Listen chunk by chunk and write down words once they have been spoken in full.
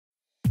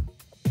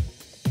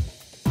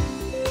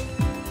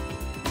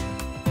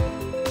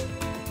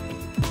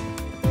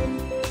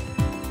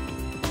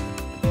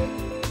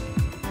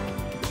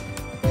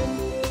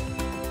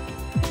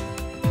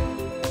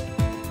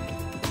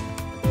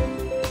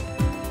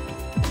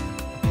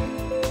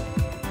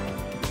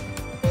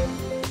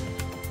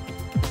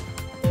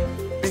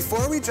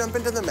we jump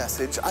into the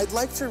message, I'd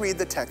like to read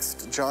the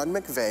text John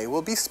McVay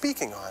will be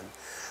speaking on.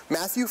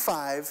 Matthew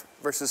 5,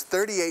 verses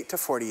 38 to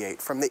 48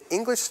 from the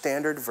English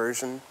Standard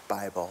Version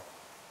Bible.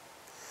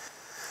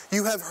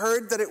 You have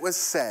heard that it was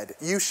said,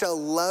 you shall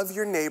love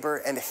your neighbor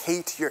and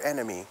hate your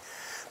enemy.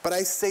 But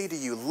I say to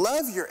you,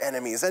 love your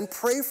enemies and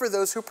pray for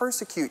those who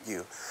persecute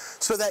you,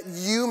 so that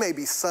you may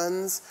be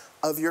sons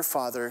of your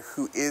Father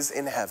who is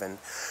in heaven.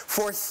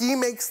 For he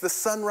makes the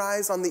sun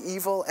rise on the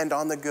evil and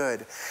on the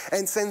good,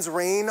 and sends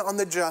rain on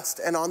the just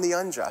and on the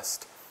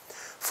unjust.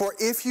 For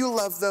if you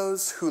love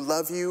those who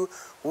love you,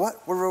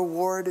 what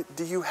reward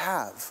do you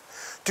have?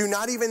 Do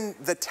not even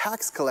the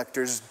tax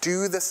collectors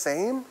do the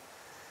same?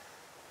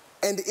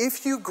 And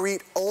if you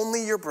greet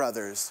only your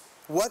brothers,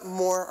 what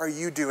more are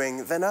you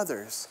doing than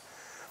others?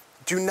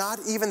 Do not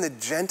even the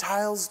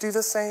Gentiles do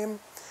the same?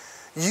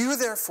 You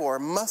therefore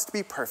must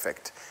be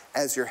perfect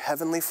as your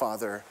heavenly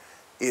Father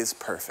is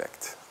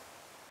perfect.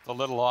 The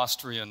little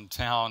Austrian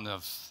town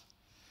of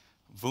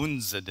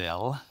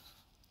Wunsiedel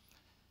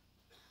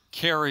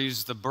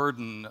carries the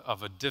burden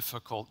of a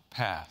difficult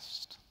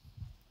past.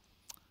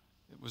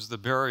 It was the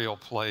burial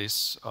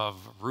place of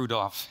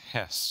Rudolf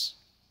Hess,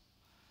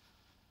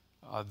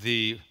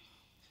 the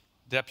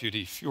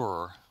deputy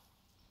Führer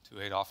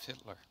to Adolf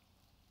Hitler.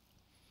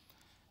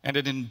 And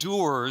it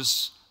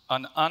endures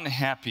an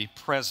unhappy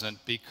present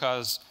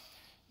because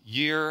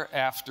year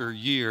after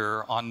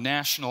year on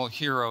National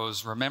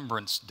Heroes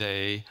Remembrance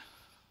Day,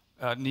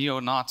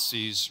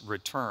 neo-Nazis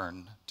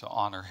return to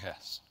honor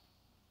Hess.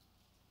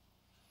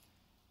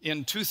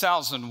 In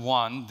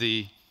 2001,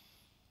 the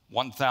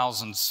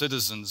 1,000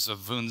 citizens of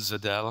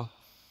Wunsiedel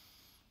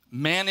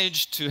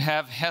managed to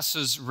have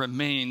Hess's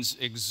remains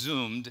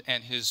exhumed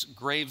and his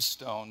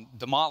gravestone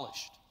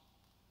demolished.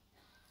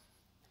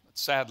 But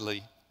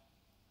sadly,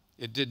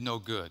 it did no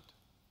good.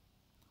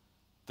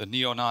 The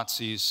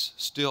neo-Nazis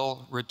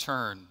still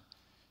return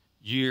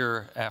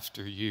year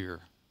after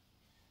year.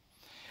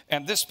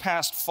 And this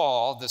past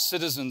fall, the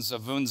citizens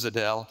of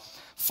Wunsiedel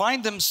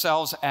find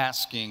themselves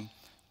asking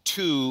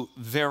two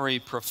very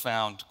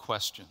profound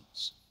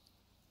questions.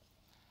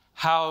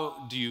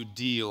 How do you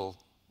deal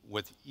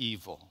with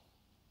evil?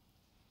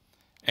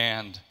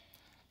 And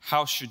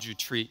how should you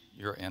treat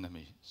your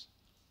enemies?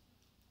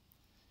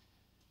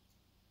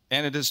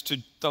 And it is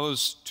to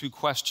those two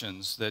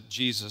questions that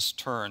Jesus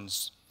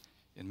turns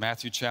in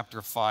Matthew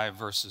chapter 5,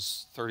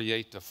 verses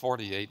 38 to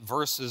 48,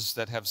 verses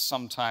that have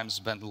sometimes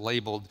been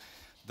labeled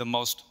the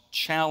most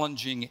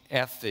challenging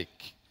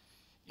ethic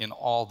in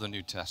all the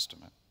New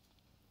Testament.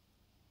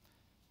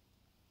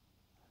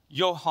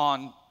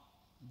 Johann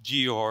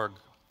Georg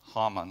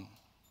Hamann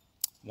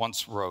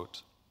once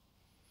wrote,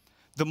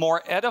 "The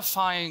more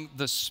edifying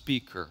the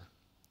speaker,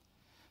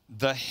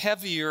 the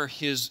heavier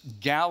his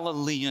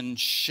Galilean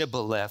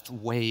shibboleth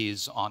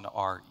weighs on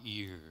our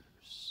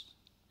ears,"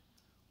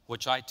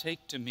 which I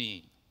take to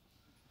mean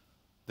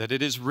that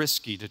it is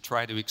risky to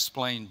try to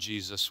explain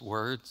Jesus'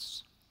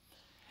 words,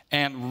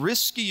 and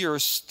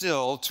riskier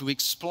still to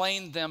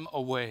explain them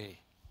away.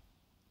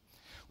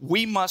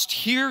 We must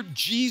hear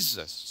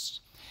Jesus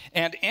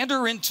and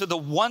enter into the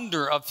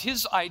wonder of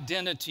his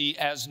identity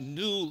as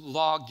new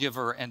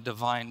lawgiver and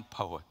divine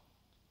poet.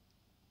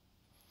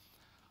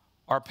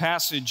 Our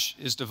passage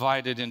is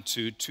divided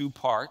into two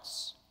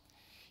parts,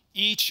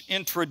 each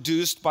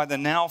introduced by the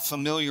now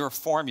familiar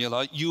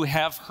formula, "You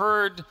have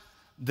heard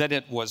that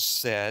it was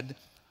said,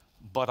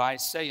 but I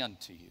say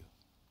unto you."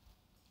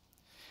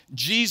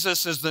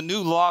 Jesus, as the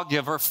new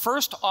lawgiver,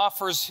 first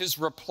offers his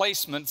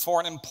replacement for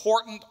an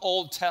important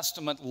Old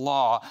Testament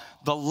law,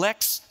 the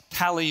lex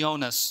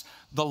talionis,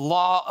 the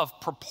law of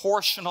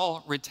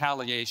proportional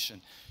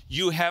retaliation.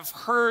 You have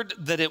heard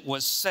that it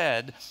was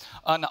said,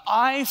 an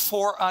eye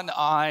for an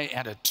eye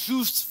and a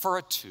tooth for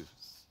a tooth.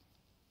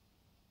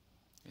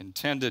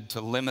 Intended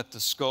to limit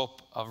the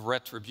scope of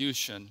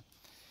retribution,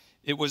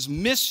 it was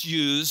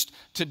misused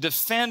to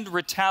defend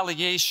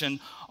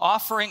retaliation,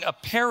 offering a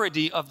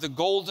parody of the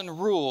golden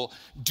rule,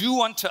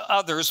 do unto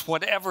others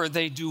whatever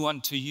they do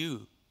unto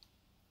you.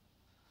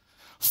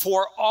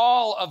 For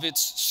all of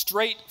its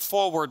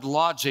straightforward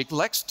logic,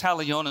 lex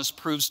talionis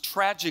proves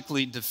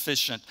tragically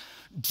deficient,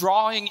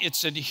 drawing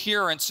its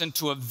adherents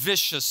into a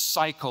vicious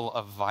cycle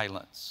of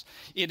violence.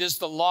 It is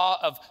the law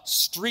of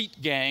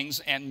street gangs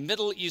and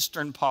Middle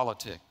Eastern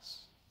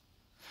politics.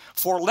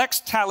 For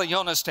lex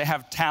talionis to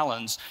have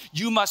talons,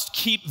 you must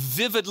keep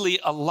vividly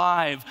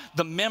alive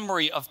the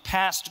memory of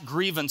past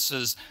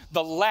grievances,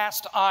 the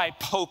last eye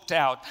poked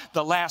out,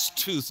 the last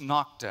tooth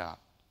knocked out.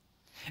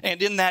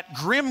 And in that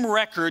grim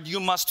record, you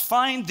must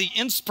find the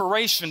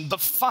inspiration, the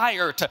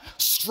fire to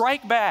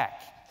strike back.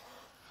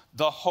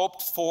 The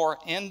hoped-for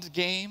end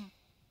game,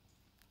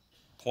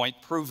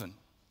 point proven,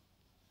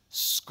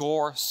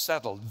 score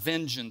settled,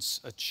 vengeance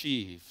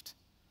achieved.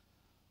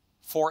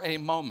 For a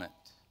moment,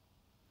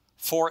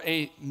 for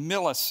a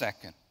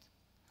millisecond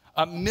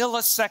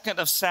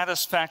of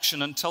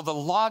satisfaction until the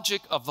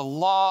logic of the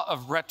law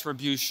of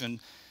retribution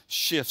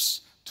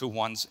shifts to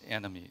one's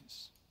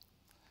enemies.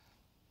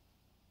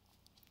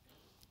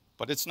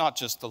 But it's not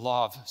just the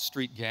law of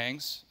street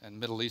gangs and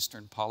Middle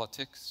Eastern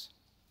politics.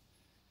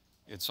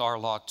 It's our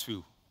law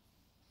too.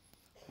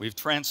 We've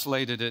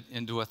translated it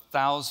into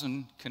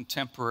 1,000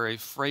 contemporary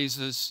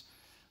phrases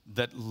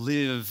that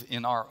live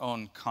in our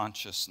own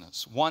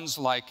consciousness. Ones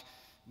like,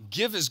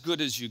 give as good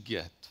as you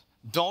get.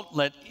 Don't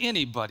let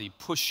anybody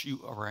push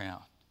you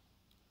around.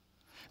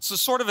 It's the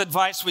sort of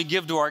advice we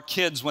give to our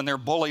kids when they're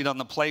bullied on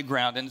the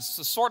playground, and it's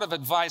the sort of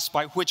advice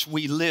by which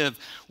we live.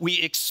 We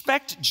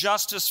expect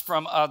justice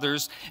from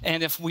others,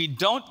 and if we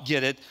don't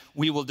get it,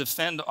 we will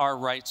defend our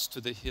rights to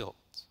the hilt.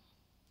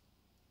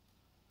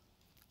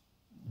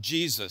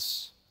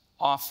 Jesus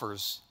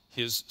offers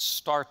his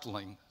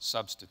startling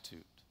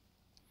substitute.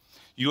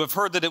 You have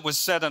heard that it was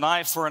said, an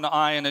eye for an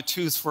eye and a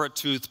tooth for a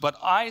tooth, but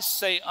I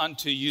say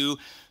unto you,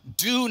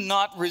 do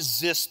not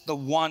resist the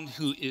one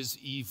who is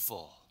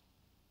evil.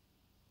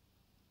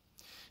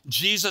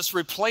 Jesus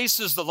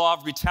replaces the law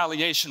of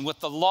retaliation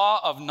with the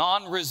law of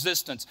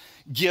non-resistance.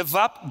 Give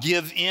up,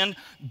 give in.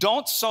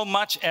 Don't so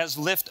much as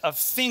lift a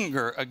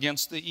finger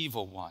against the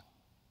evil one.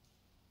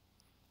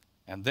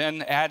 And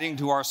then, adding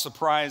to our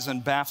surprise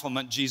and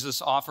bafflement,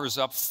 Jesus offers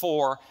up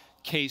 4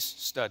 case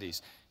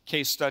studies.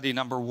 Case study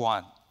number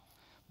 1.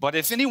 But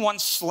if anyone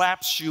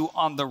slaps you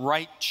on the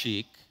right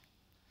cheek,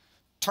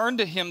 turn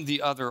to him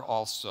the other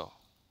also.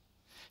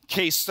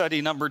 Case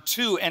study number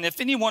 2, and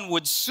if anyone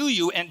would sue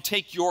you and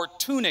take your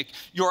tunic,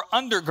 your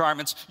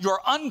undergarments, your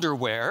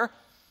underwear,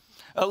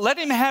 let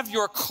him have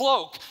your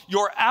cloak,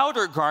 your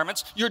outer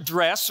garments, your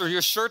dress or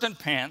your shirt and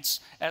pants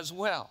as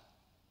well.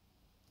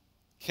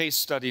 Case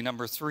study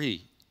number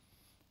 3,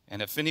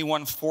 and if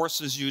anyone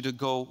forces you to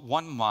go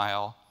 1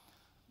 mile,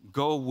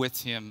 go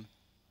with him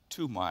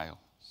 2 miles.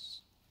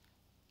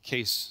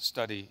 Case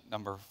study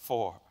number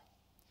 4.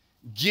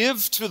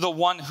 Give to the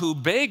one who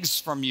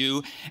begs from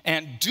you,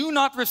 and do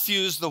not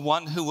refuse the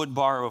one who would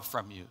borrow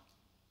from you.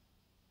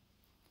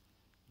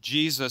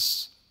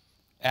 Jesus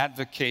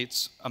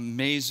advocates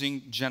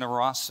amazing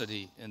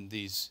generosity in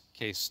these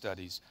case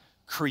studies,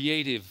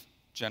 creative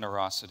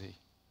generosity.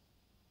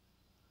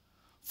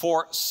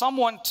 For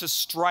someone to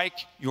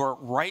strike your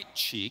right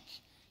cheek,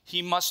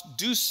 he must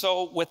do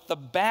so with the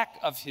back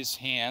of his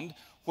hand,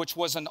 which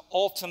was an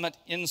ultimate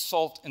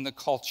insult in the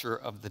culture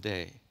of the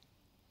day.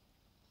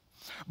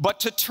 But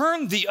to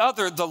turn the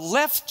other, the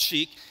left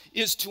cheek,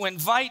 is to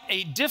invite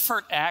a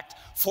different act,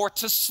 for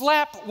to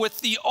slap with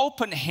the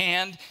open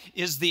hand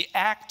is the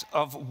act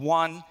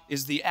one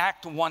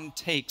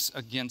takes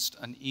against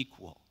an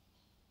equal.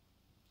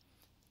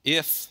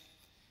 If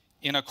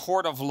in a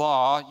court of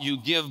law you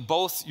give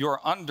both your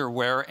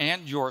underwear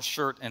and your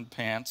shirt and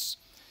pants,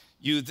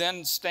 you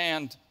then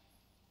stand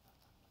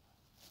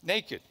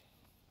naked,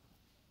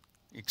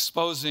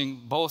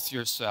 exposing both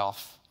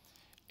yourself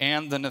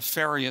and the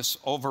nefarious,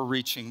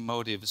 overreaching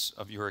motives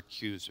of your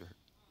accuser.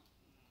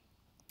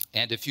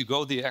 And if you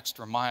go the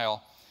extra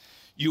mile,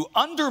 you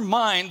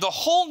undermine the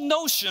whole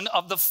notion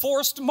of the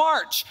forced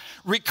march,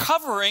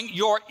 recovering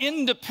your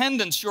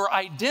independence, your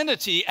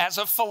identity as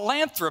a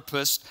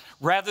philanthropist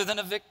rather than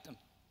a victim.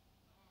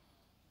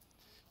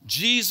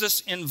 Jesus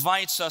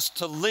invites us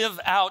to live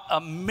out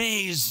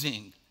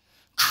amazing,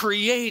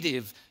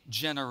 creative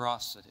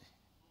generosity.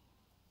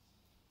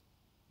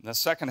 In the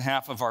second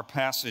half of our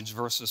passage,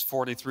 verses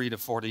 43 to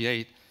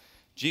 48,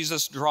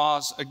 Jesus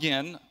draws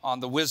again on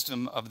the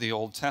wisdom of the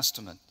Old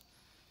Testament.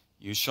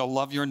 You shall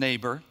love your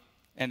neighbor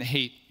and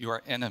hate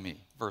your enemy,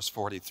 verse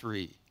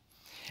 43.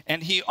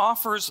 And he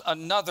offers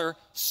another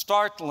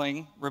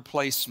startling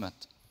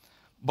replacement.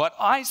 But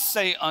I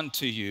say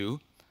unto you,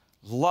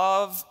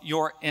 love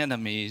your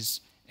enemies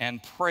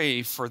and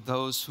pray for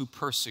those who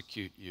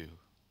persecute you.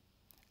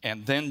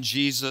 And then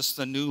Jesus,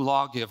 the new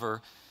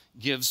lawgiver,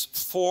 gives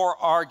 4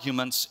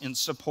 arguments in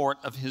support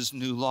of his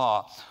new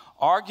law.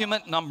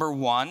 Argument number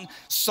 1,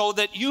 so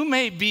that you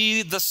may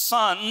be the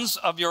sons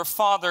of your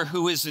Father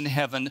who is in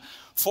heaven,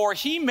 for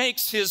he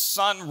makes his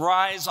sun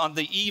rise on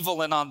the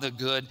evil and on the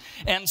good,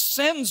 and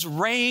sends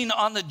rain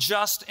on the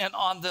just and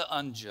on the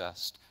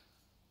unjust.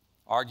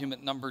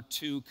 Argument number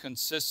 2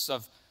 consists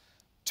of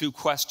 2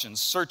 questions,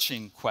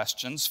 searching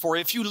questions. For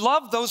if you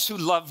love those who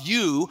love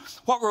you,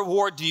 what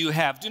reward do you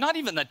have? Do not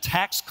even the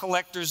tax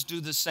collectors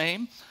do the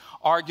same?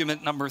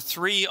 Argument number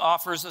 3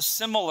 offers a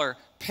similar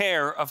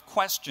pair of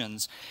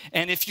questions.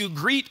 And if you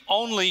greet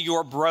only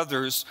your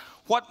brothers,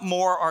 what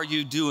more are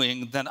you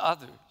doing than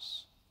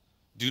others?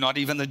 Do not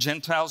even the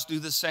Gentiles do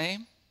the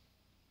same?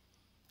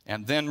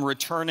 And then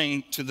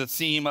returning to the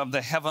theme of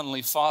the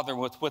Heavenly Father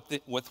with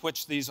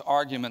which these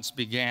arguments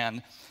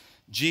began,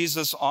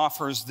 Jesus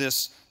offers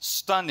this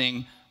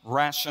stunning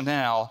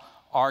rationale,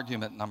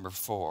 argument number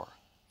 4.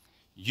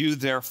 You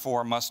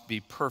therefore must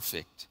be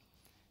perfect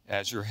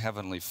as your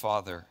Heavenly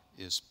Father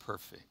is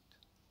perfect.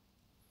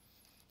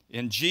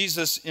 In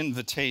Jesus'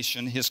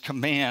 invitation, his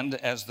command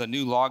as the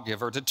new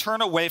lawgiver to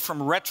turn away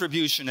from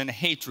retribution and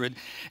hatred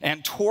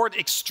and toward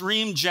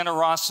extreme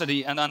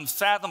generosity and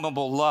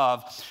unfathomable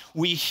love,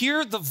 we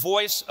hear the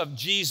voice of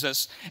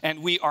Jesus and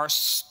we are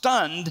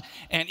stunned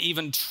and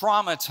even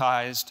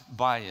traumatized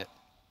by it.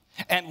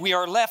 And we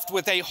are left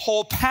with a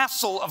whole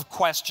passel of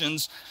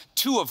questions,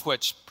 two of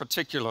which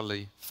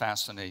particularly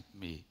fascinate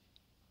me.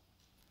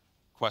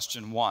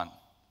 Question 1,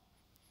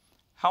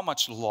 how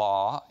much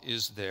law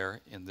is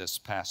there in this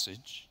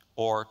passage?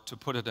 Or to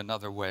put it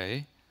another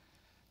way,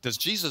 does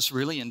Jesus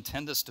really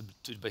intend us to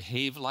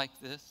behave like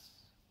this?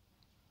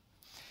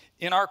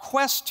 In our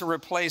quest to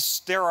replace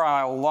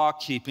sterile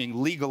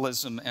law-keeping,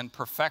 legalism, and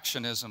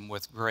perfectionism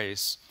with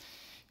grace,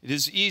 it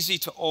is easy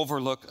to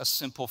overlook a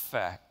simple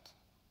fact.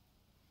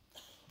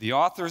 The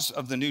authors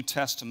of the New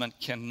Testament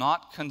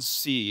cannot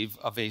conceive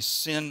of a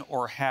sin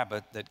or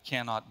habit that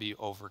cannot be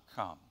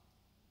overcome.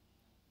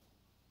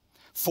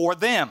 For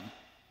them,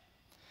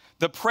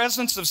 the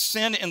presence of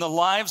sin in the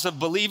lives of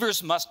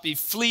believers must be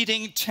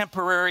fleeting,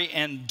 temporary,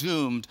 and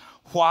doomed.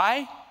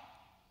 Why?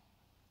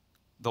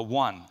 The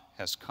one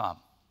has come.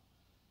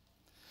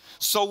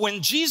 So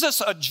when Jesus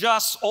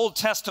adjusts Old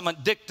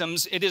Testament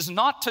dictums, it is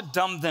not to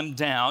dumb them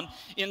down.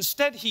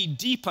 Instead, he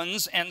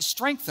deepens and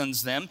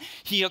strengthens them.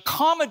 He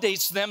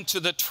accommodates them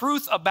to the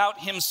truth about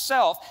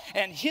himself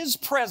and his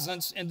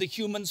presence in the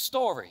human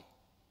story.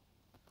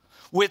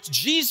 With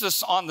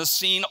Jesus on the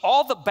scene,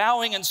 all the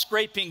bowing and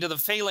scraping to the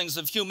failings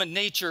of human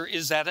nature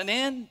is at an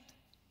end.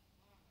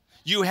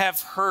 You have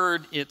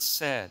heard it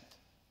said,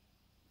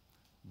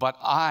 but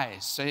I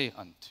say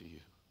unto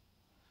you.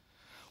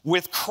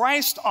 With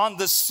Christ on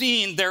the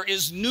scene, there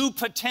is new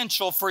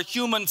potential for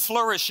human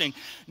flourishing,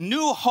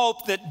 new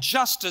hope that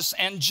justice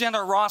and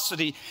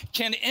generosity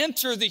can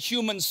enter the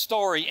human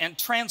story and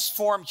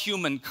transform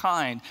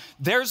humankind.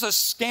 There's a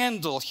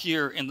scandal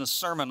here in the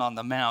Sermon on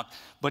the Mount,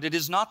 but it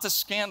is not the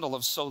scandal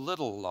of so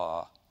little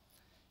law.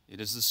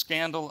 It is the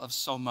scandal of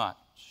so much.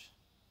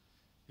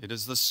 It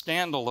is the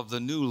scandal of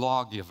the new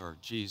lawgiver,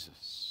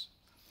 Jesus.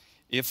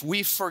 If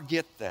we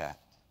forget that,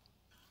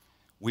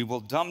 we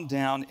will dumb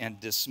down and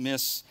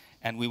dismiss,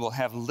 and we will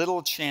have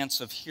little chance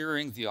of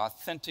hearing the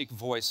authentic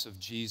voice of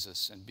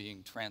Jesus and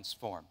being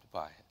transformed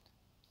by it.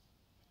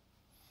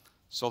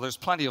 So there's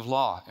plenty of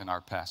law in our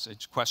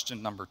passage.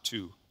 Question number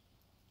 2,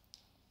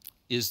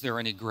 is there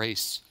any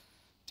grace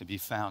to be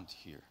found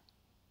here?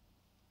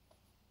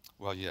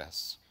 Well,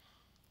 yes.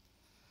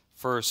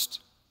 First,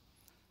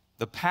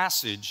 the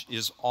passage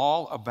is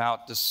all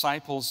about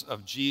disciples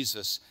of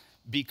Jesus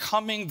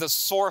becoming the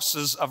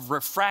sources of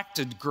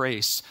refracted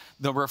grace,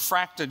 the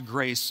refracted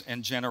grace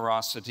and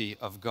generosity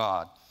of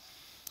God.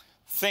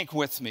 Think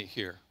with me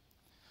here.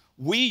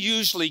 We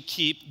usually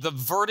keep the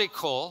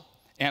vertical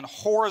and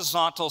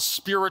horizontal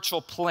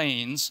spiritual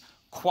planes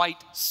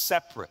quite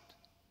separate.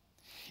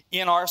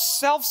 In our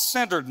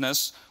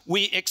self-centeredness,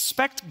 we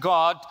expect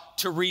God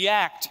to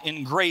react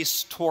in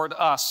grace toward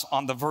us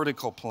on the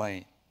vertical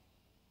plane.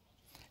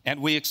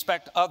 And we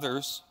expect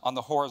others on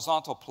the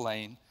horizontal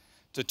plane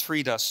to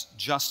treat us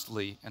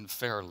justly and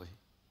fairly.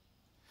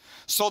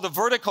 So the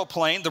vertical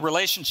plane, the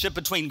relationship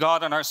between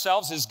God and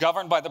ourselves, is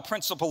governed by the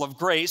principle of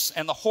grace,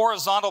 and the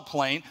horizontal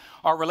plane,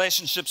 our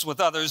relationships with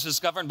others, is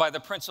governed by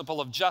the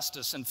principle of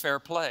justice and fair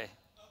play.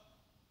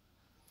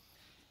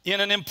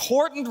 In an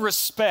important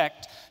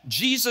respect,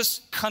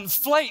 Jesus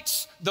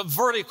conflates the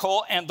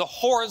vertical and the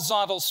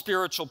horizontal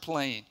spiritual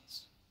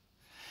planes.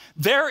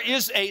 There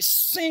is a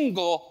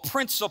single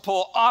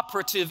principle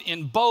operative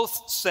in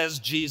both, says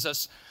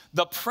Jesus,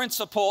 the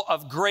principle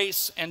of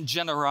grace and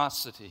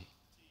generosity.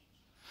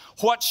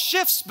 What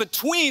shifts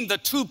between the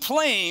two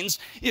planes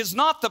is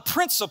not the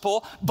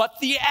principle, but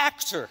the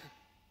actor.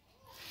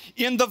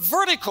 In the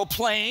vertical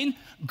plane,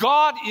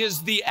 God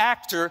is the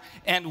actor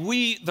and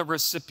we the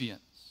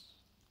recipients.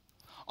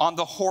 On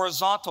the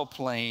horizontal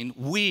plane,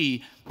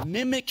 we,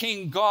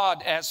 mimicking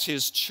God as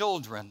his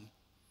children,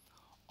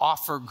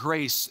 offer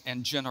grace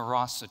and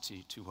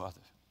generosity to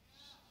others.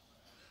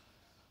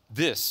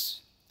 This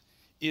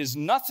is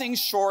nothing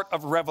short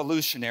of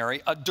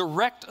revolutionary, a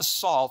direct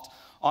assault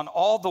on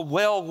all the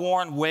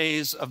well-worn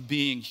ways of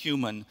being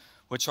human,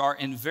 which are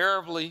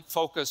invariably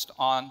focused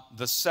on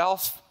the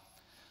self,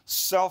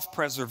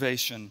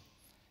 self-preservation,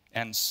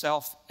 and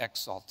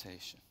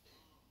self-exaltation.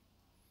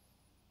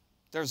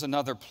 There's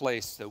another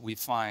place that we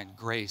find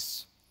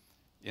grace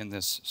in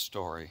this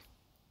story.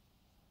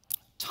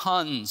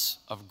 Tons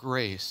of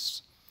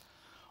grace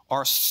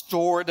are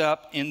stored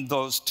up in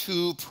those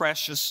two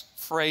precious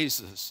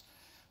phrases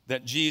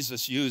that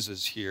Jesus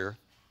uses here.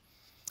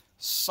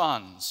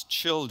 Sons,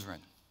 children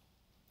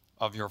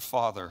of your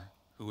Father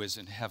who is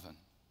in heaven,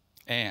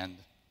 and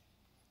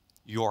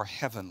your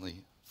heavenly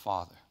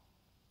Father.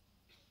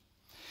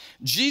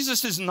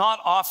 Jesus is not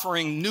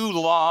offering new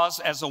laws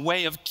as a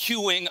way of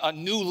cueing a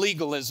new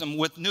legalism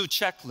with new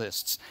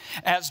checklists.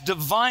 As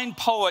divine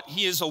poet,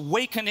 he is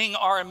awakening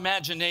our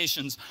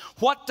imaginations.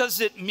 What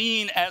does it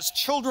mean as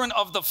children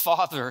of the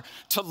Father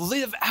to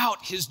live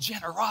out his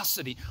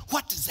generosity?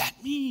 What does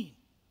that mean?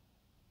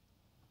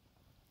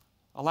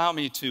 Allow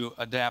me to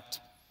adapt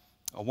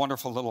a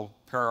wonderful little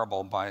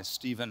parable by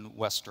Stephen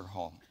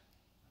Westerholm.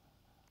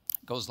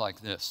 It goes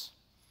like this.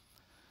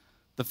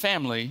 The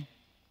family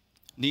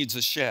needs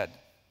a shed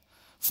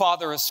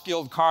Father, a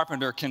skilled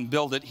carpenter, can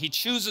build it. He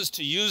chooses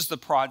to use the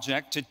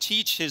project to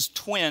teach his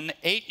twin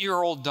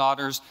 8-year-old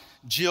daughters,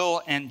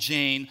 Jill and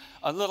Jane,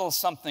 a little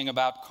something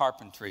about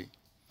carpentry.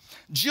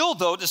 Jill,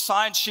 though,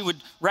 decides she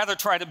would rather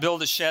try to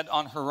build a shed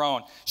on her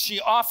own.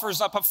 She offers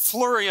up a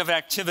flurry of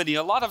activity,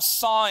 a lot of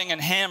sawing and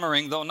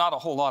hammering, though not a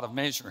whole lot of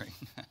measuring.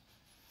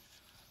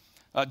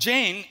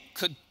 Jane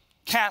could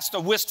cast a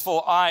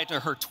wistful eye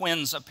to her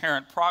twin's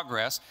apparent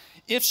progress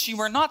if she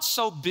were not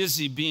so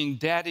busy being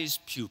Daddy's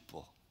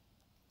pupil.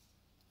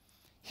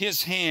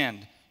 His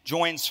hand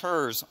joins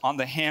hers on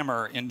the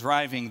hammer in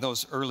driving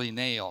those early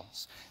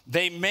nails.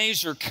 They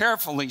measure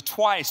carefully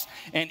twice,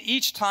 and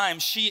each time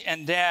she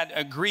and Dad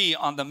agree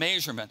on the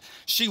measurement.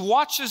 She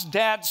watches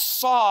Dad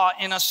saw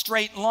in a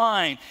straight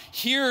line,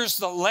 hears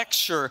the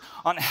lecture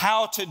on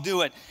how to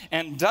do it,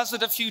 and does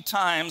it a few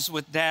times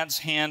with Dad's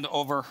hand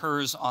over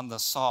hers on the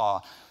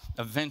saw.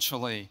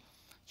 Eventually,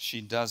 she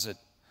does it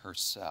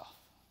herself.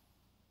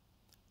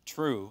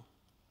 True,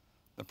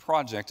 the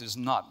project is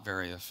not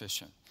very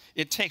efficient.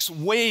 It takes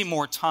way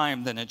more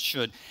time than it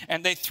should,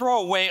 and they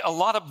throw away a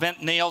lot of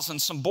bent nails and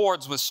some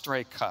boards with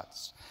stray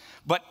cuts.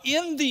 But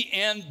in the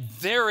end,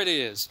 there it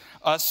is,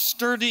 a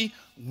sturdy,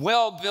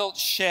 well-built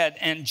shed,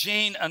 and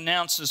Jane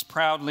announces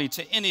proudly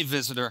to any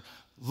visitor,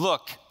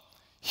 "Look,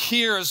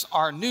 here's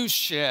our new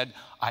shed.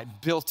 I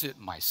built it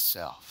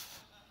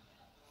myself."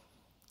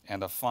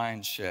 And a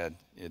fine shed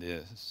it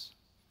is.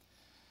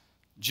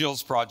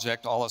 Jill's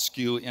project, all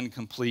askew,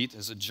 incomplete,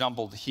 is a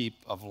jumbled heap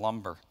of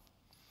lumber.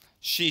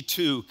 She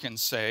too can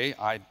say,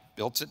 "I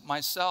built it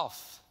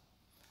myself."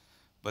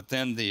 But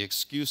then the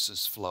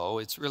excuses flow.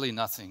 It's really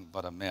nothing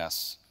but a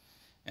mess.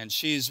 And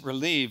she's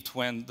relieved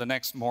when the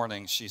next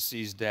morning she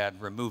sees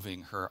Dad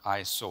removing her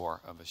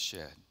eyesore of a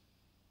shed.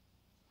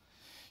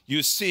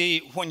 You see,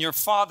 when your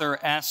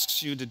father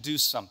asks you to do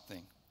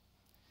something,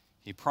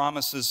 he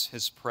promises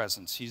his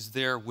presence. He's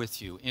there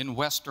with you. In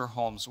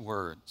Westerholm's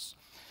words,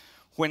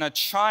 when a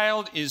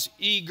child is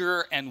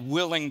eager and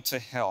willing to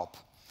help,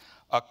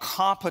 a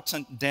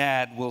competent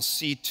dad will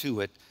see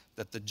to it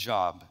that the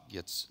job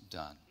gets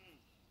done.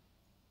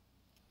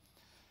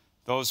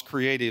 Those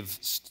creative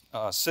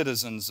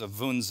citizens of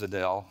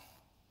Wunsiedel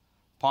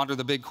ponder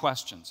the big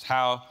questions.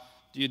 How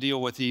do you deal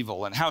with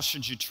evil, and how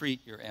should you treat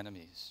your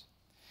enemies?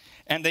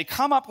 And they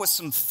come up with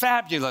some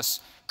fabulous,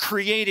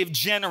 creative,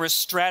 generous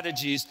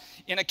strategies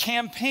in a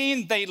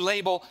campaign they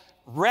label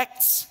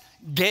Rechts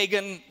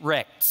gegen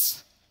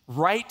Rechts,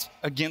 right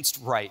against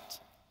right.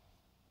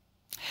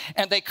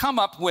 And they come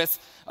up with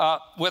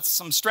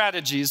some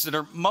strategies that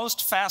are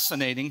most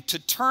fascinating to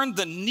turn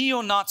the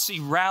neo-Nazi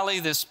rally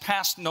this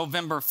past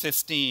November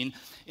 15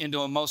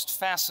 into a most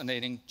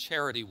fascinating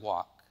charity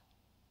walk.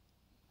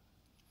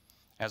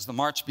 As the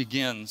march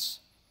begins,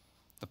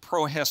 the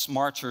pro-Hess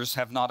marchers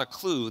have not a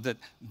clue that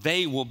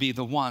they will be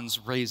the ones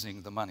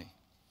raising the money.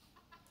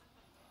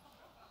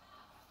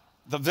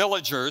 The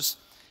villagers,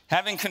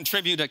 having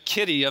contributed a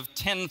kitty of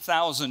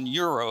 10,000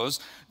 euros,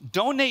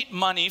 donate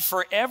money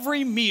for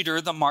every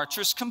meter the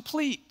marchers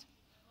complete.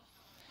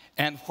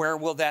 And where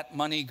will that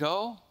money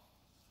go?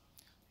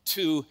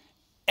 To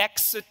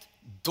Exit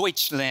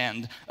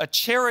Deutschland, a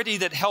charity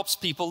that helps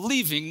people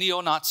leaving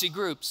neo-Nazi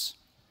groups.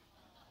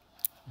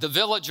 The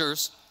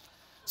villagers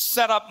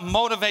set up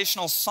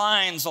motivational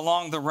signs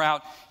along the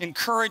route,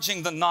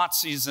 encouraging the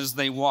Nazis as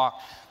they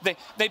walk.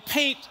 They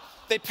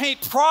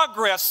paint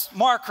progress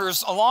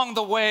markers along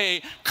the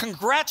way,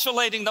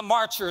 congratulating the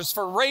marchers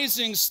for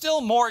raising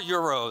still more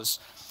euros.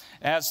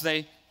 As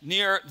they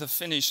near the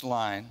finish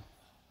line,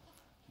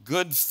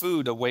 good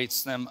food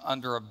awaits them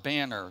under a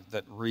banner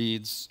that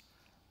reads,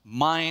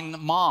 "Mein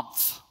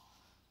Mampf,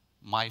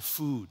 my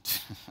food."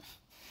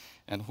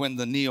 And when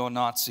the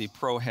neo-Nazi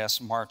pro-Hess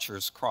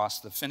marchers cross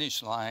the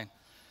finish line,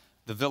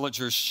 the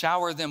villagers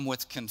shower them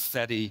with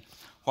confetti,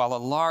 while a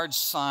large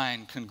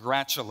sign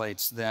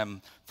congratulates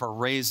them for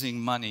raising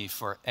money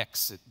for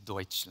Exit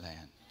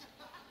Deutschland.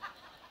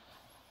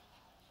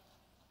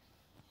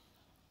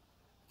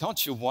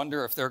 Don't you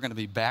wonder if they're going to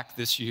be back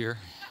this year?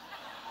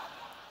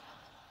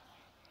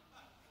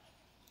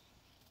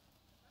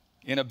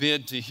 In a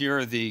bid to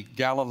hear the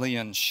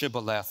Galilean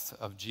shibboleth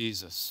of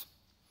Jesus,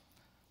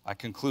 I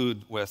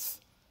conclude with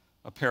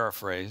a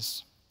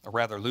paraphrase, a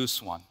rather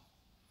loose one,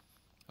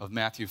 of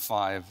Matthew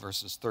 5,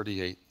 verses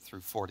 38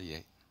 through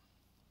 48.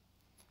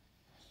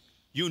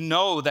 You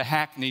know the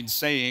hackneyed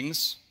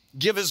sayings,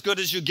 give as good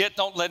as you get,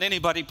 don't let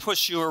anybody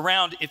push you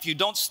around. If you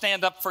don't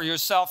stand up for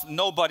yourself,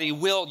 nobody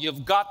will.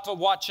 You've got to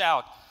watch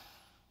out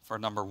for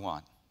number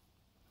one.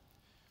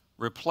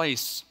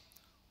 Replace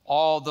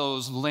all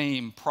those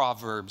lame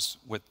proverbs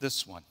with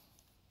this one.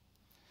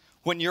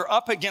 When you're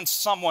up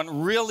against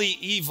someone really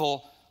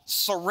evil,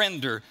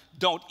 surrender.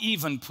 Don't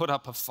even put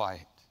up a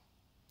fight.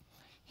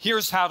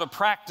 Here's how to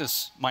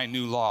practice my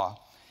new law.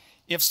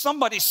 If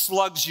somebody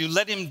slugs you,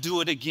 let him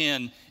do it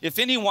again. If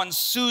anyone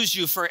sues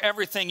you for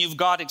everything you've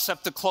got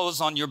except the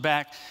clothes on your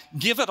back,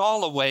 give it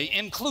all away,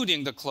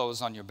 including the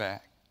clothes on your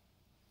back.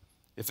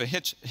 If a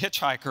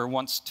hitchhiker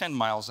wants 10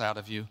 miles out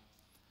of you,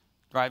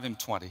 drive him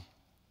 20.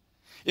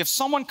 If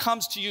someone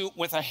comes to you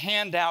with a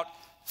handout,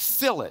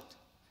 fill it.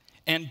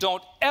 And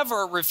don't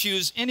ever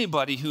refuse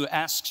anybody who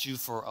asks you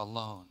for a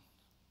loan.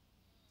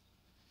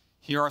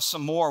 Here are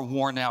some more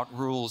worn-out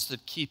rules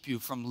that keep you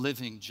from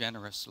living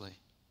generously.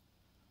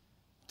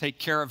 Take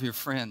care of your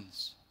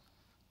friends,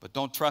 but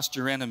don't trust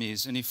your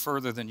enemies any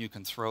further than you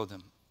can throw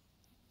them.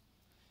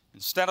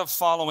 Instead of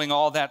following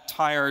all that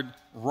tired,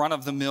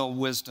 run-of-the-mill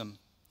wisdom,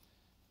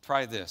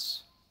 try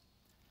this.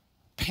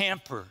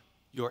 Pamper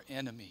your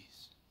enemies.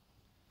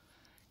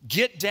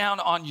 Get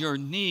down on your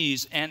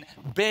knees and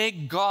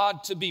beg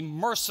God to be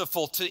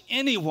merciful to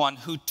anyone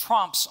who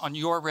tromps on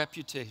your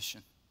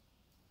reputation.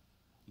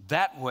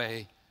 That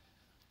way,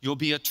 you'll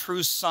be a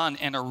true son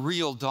and a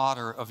real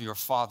daughter of your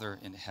Father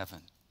in heaven.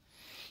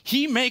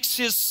 He makes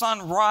his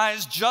sun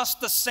rise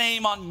just the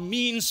same on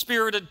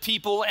mean-spirited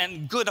people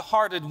and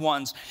good-hearted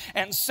ones,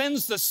 and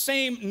sends the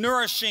same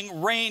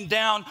nourishing rain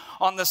down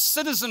on the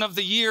citizen of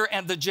the year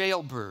and the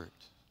jailbird.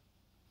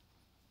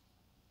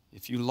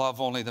 If you love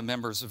only the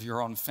members of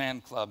your own fan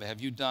club, have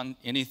you done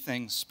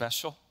anything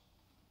special?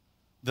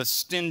 The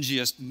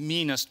stingiest,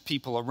 meanest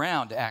people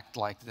around act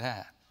like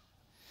that.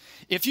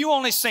 If you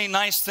only say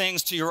nice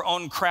things to your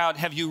own crowd,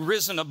 have you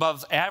risen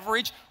above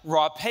average?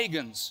 Raw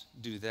pagans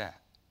do that.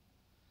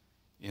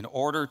 In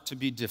order to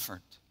be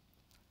different,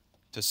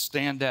 to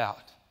stand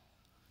out,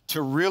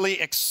 to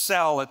really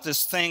excel at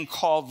this thing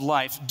called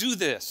life, do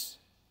this.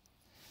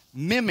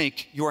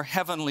 Mimic your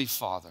heavenly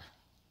Father.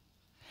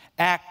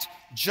 Act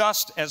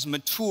just as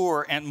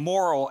mature and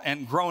moral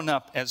and grown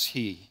up as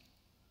he.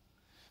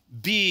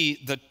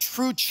 Be the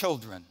true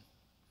children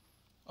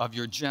of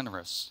your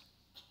generous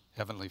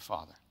heavenly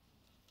Father.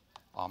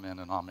 Amen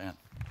and amen.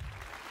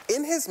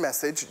 In his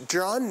message,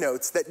 John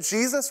notes that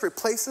Jesus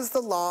replaces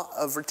the law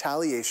of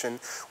retaliation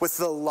with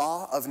the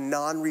law of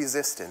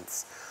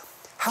non-resistance.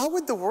 How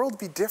would the world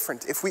be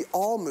different if we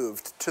all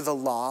moved to the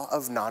law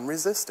of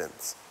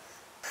non-resistance?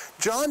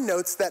 John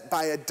notes that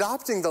by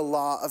adopting the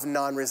law of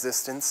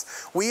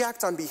non-resistance, we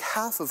act on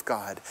behalf of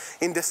God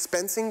in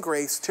dispensing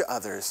grace to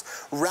others,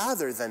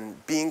 rather than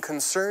being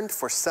concerned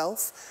for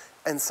self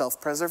and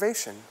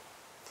self-preservation.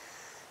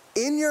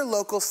 In your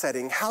local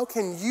setting, how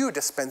can you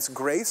dispense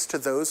grace to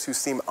those who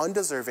seem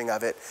undeserving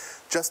of it,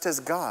 just as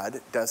God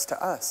does to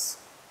us?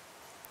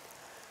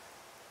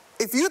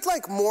 If you'd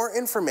like more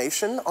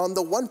information on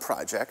the One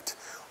Project,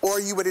 or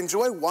you would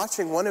enjoy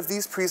watching one of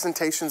these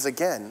presentations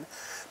again,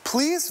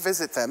 please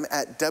visit them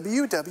at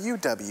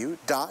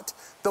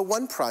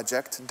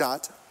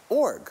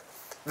www.theoneproject.org.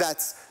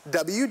 That's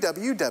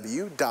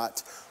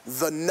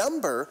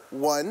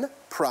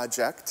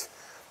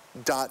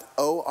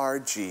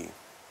www.oneproject.org.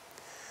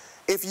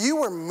 If you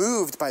were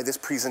moved by this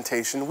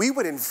presentation, we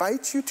would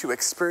invite you to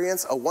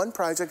experience a One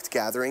Project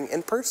gathering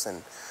in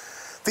person.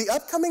 The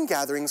upcoming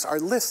gatherings are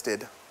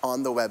listed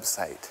on the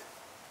website.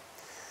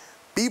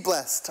 Be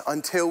blessed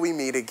until we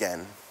meet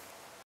again.